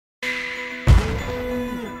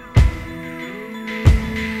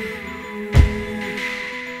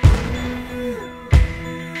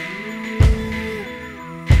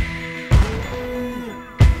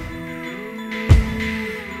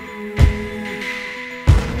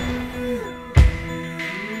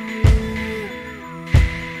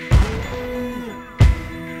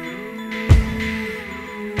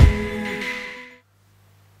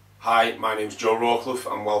Hi, my name's Joe Rawcliffe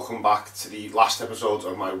and welcome back to the last episode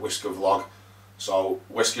of my WSKA vlog. So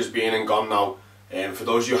WSKA's been and gone now. For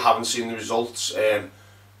those of you who haven't seen the results,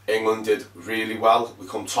 England did really well. We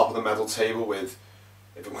come top of the medal table with,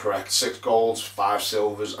 if I'm correct, 6 golds, 5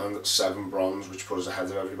 silvers and 7 bronze, which put us ahead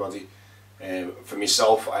of everybody. For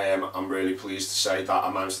myself, I'm really pleased to say that I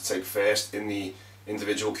managed to take first in the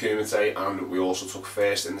individual kumite, and we also took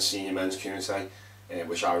first in the senior men's kumite,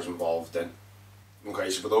 which I was involved in.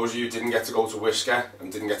 Okay, so for those of you who didn't get to go to WSKA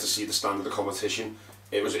and didn't get to see the stand of the competition,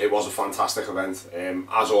 it was a fantastic event.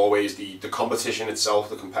 As always, the competition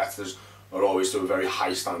itself, the competitors are always to a very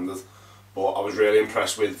high standard, but I was really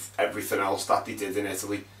impressed with everything else that they did in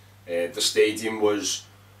Italy. The stadium was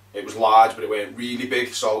large, but it weren't really big,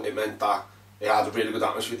 so it meant that it had a really good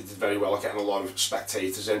atmosphere. They did very well at getting a lot of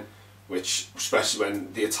spectators in, which, especially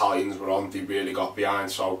when the Italians were on, they really got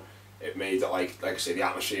behind, so it made it, like I say, the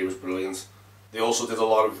atmosphere was brilliant. They also did a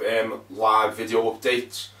lot of live video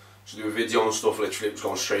updates, so they were videoing stuff. Literally it was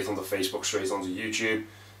going straight onto Facebook, straight onto YouTube.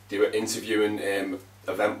 They were interviewing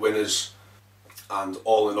event winners, and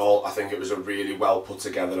all in all I think it was a really well put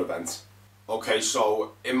together event. Okay,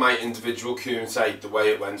 so in my individual kumite, the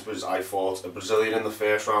way it went was I fought a Brazilian in the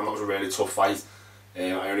first round. That was a really tough fight.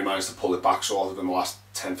 I only managed to pull it back sort of in the last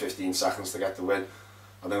 10-15 seconds to get the win.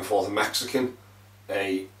 I then fought a Mexican,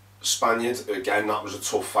 a Spaniard. Again, that was a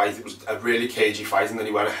tough fight. It was a really cagey fight, and then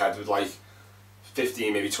he went ahead with like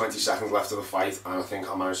 15, maybe 20 seconds left of the fight, and I think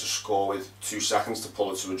I managed to score with 2 seconds to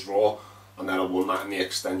pull it to a draw, and then I won that in the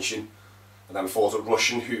extension. And then fought a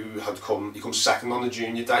Russian who had come second on the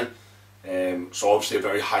junior day, so obviously a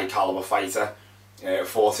very high caliber fighter.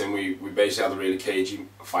 Fought him, we basically had a really cagey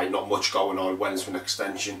fight, not much going on, went into an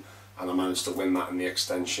extension, and I managed to win that in the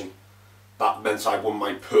extension. That meant I won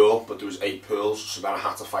my pool, but there was 8 pools, so then I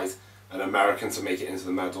had to fight an American to make it into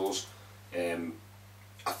the medals. The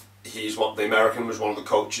American was one of the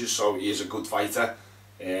coaches, so he is a good fighter,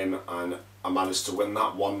 and I managed to win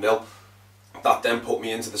that 1-0. That then put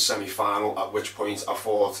me into the semi-final, at which point I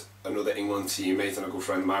fought another England teammate and a good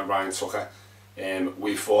friend of mine, Ryan Tucker.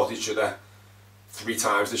 We fought each other 3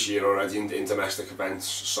 times this year already in domestic events,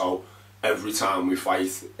 so every time we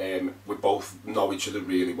fight, we both know each other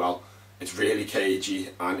really well. It's really cagey,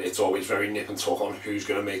 and it's always very nip and tuck on who's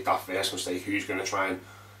going to make that first mistake, who's going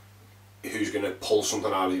to pull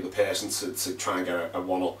something out of the other person to try and get a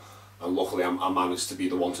 1-up. And luckily I managed to be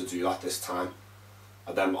the one to do that this time.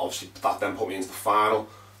 And then obviously that then put me into the final,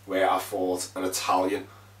 where I fought an Italian.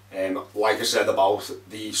 Like I said about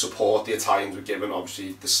the support the Italians were given,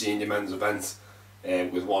 obviously the senior men's event,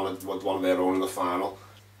 with one of their own in the final.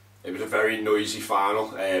 It was a very noisy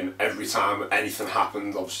final. Every time anything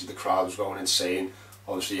happened, obviously the crowd was going insane,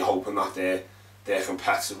 obviously hoping that their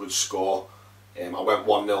competitor would score. I went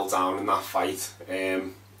 1-0 down in that fight.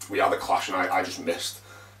 We had a clash and I just missed,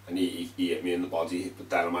 and he hit me in the body,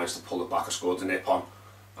 but then I managed to pull it back. I scored a nip on,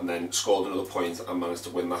 and then scored another point and managed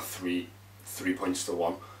to win that 3 points to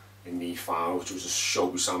 1 in the final, which was a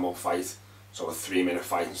Shobu Sammo fight, so a 3-minute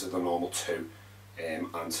fight instead of the normal 2,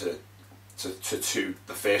 and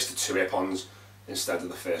the first to 2 ippons instead of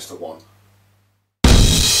the first to 1.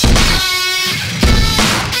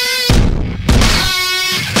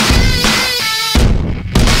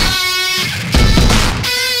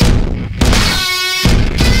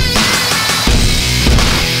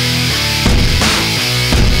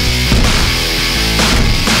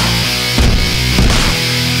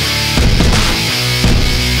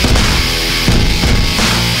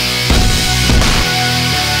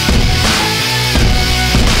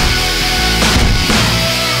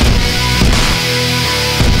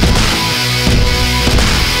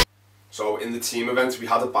 So in the team event, we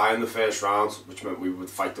had a bye in the first round, which meant we would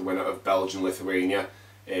fight the winner of Belgium-Lithuania,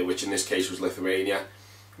 which in this case was Lithuania.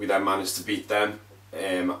 We then managed to beat them.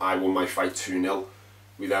 I won my fight 2-0.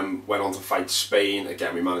 We then went on to fight Spain.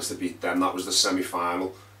 Again, we managed to beat them. That was the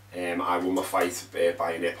semi-final. I won the fight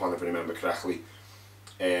by an ippon, if I remember correctly.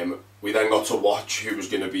 We then got to watch who was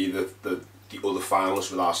going to be the other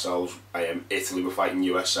finalists with ourselves. Italy were fighting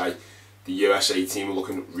USA. The USA team were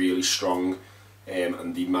looking really strong.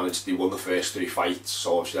 And they won the first 3 fights,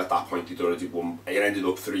 so obviously at that point they'd already won. It ended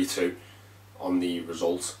up 3-2 on the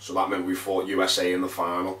result, so that meant we fought USA in the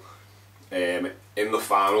final. In the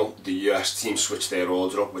final, the US team switched their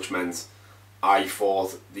order up, which meant I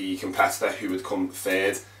fought the competitor who had come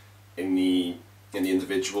 3rd in the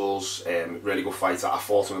individuals. Really good fighter. I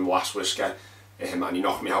fought him in the last WSKA, and he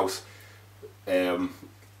knocked me out.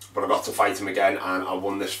 But I got to fight him again, and I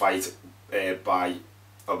won this fight by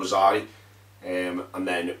Abazari. And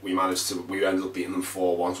then we ended up beating them 4-1,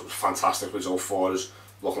 so it was a fantastic result for us,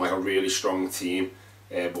 looking like a really strong team.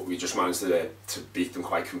 but we just managed to beat them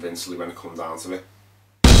quite convincingly when it come down to it.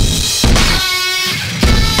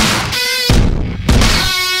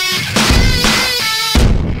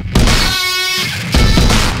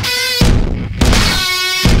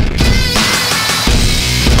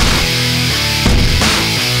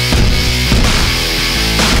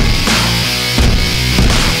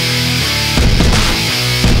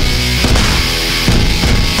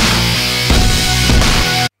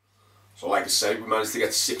 So like I said, we managed to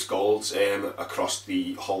get 6 golds across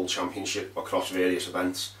the whole championship, across various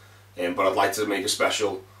events. But I'd like to make a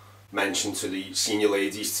special mention to the senior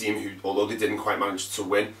ladies team who, although they didn't quite manage to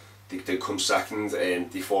win, they did come second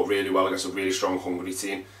and they fought really well against a really strong Hungary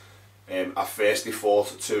team. At first they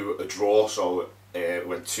fought to a draw, so it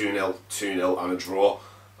went 2-0, 2-0 and a draw.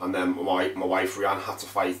 And then my wife Rianne had to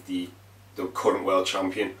fight the current world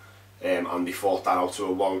champion, and they fought that out to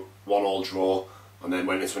a 1-1 draw. And then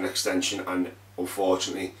went into an extension, and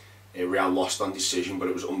unfortunately Rianne lost on decision, but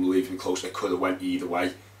it was unbelievably close. It could have went either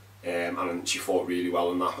way, and she fought really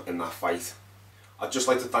well in that fight. I'd just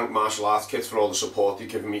like to thank Martial Arts Kids for all the support they've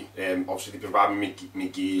given me. Obviously they provided me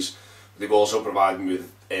gis, but they've also provided me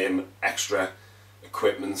with extra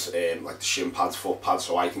equipment, like the shin pads, foot pads,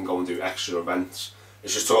 so I can go and do extra events.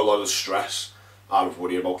 It's just took a lot of stress out of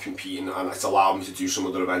worrying about competing, and it's allowed me to do some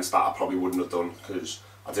other events that I probably wouldn't have done because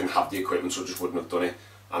I didn't have the equipment, so I just wouldn't have done it.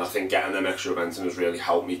 And I think getting them extra events has really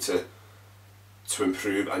helped me to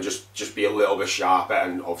improve and just be a little bit sharper.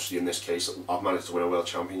 And obviously in this case I've managed to win a world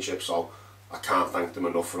championship, so I can't thank them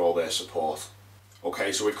enough for all their support.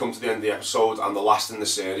 Okay, so we've come to the end of the episode and the last in the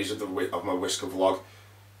series of my WSKA vlog.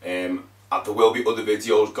 There will be other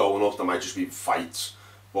videos going up, there might just be fights,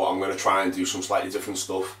 but I'm going to try and do some slightly different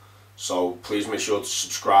stuff. So please make sure to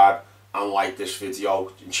subscribe and like this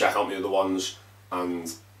video and check out the other ones,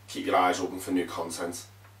 and keep your eyes open for new content.